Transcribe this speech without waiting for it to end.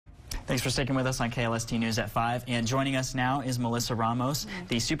Thanks for sticking with us on KLST News at 5. And joining us now is Melissa Ramos,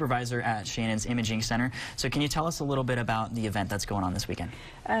 the supervisor at Shannon's Imaging Center. So can you tell us a little bit about the event that's going on this weekend?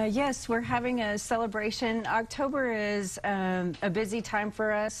 Yes, we're having a celebration. October is a busy time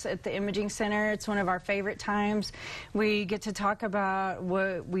for us at the Imaging Center. It's one of our favorite times. We get to talk about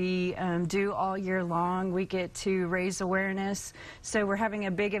what we do all year long. We get to raise awareness. So we're having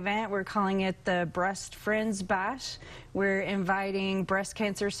a big event. We're calling it the Breast Friends Bash. We're inviting breast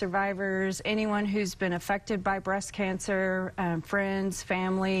cancer survivors, anyone who's been affected by breast cancer, friends,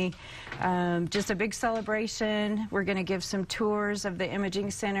 family, just a big celebration. We're going to give some tours of the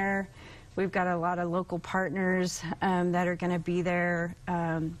Imaging Center. We've got a lot of local partners that are going to be there,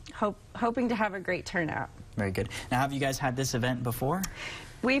 hoping to have a great turnout. Very good. Now, have you guys had this event before?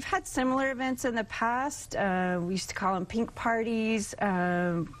 We've had similar events in the past. We used to call them pink parties,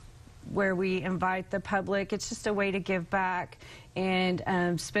 where we invite the public. It's just a way to give back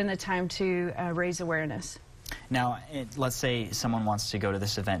and spend the time to raise awareness. Now, let's say someone wants to go to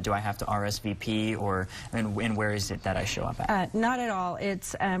this event. Do I have to RSVP, or and where is it that I show up at? Not at all.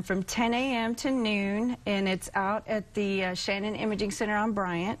 It's from 10 a.m. to noon, and it's out at the Shannon Imaging Center on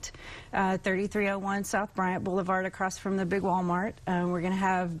Bryant, 3301 South Bryant Boulevard, across from the big Walmart. We're going to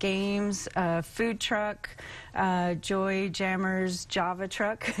have games, food truck, Joy Jammers Java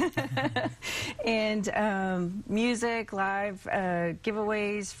truck, and music, live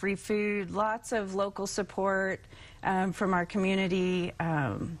giveaways, free food, lots of local support from our community.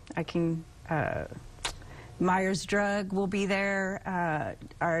 Myers Drug will be there.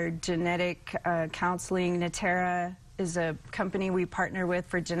 Our genetic counseling, Natera, is a company we partner with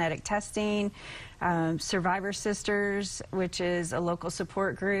for genetic testing. Survivor Sisters, which is a local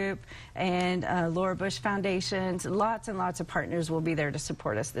support group, and Laura Bush Foundations. Lots and lots of partners will be there to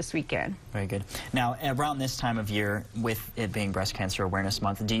support us this weekend. Very good. Now, around this time of year, with it being Breast Cancer Awareness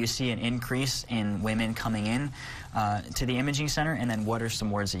Month, do you see an increase in women coming in to the Imaging Center? And then what are some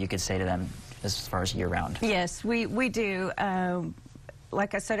words that you could say to them as far as year-round? Yes, we do.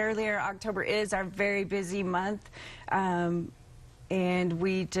 Like I said earlier, October is our very busy month, and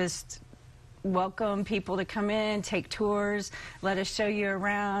we just welcome people to come in, take tours, let us show you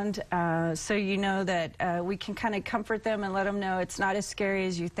around, so you know that we can kind of comfort them and let them know it's not as scary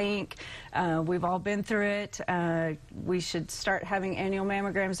as you think. We've all been through it. We should start having annual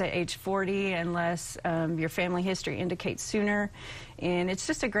mammograms at age 40 unless your family history indicates sooner. And it's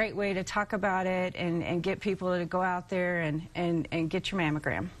just a great way to talk about it and get people to go out there and get your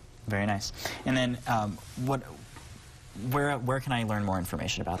mammogram. Very nice. And then where can I learn more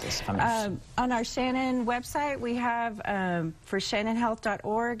information about this? On our Shannon website, we have for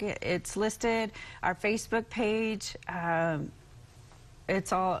shannonhealth.org. It's listed. Our Facebook page.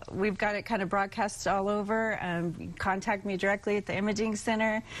 We've got it kind of broadcast all over. You can contact me directly at the Imaging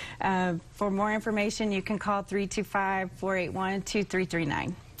Center. For more information, you can call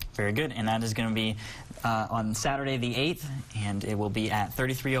 325-481-2339. Very good. And that is going to be on Saturday the 8th, and it will be at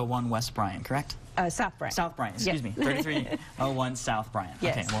 3301 West Bryant, correct? South Bryant. South Bryant, excuse me. 3301 South Bryant.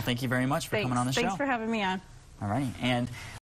 Yes. Okay, well, thank you very much for coming on the show. Thanks for having me on. All righty. And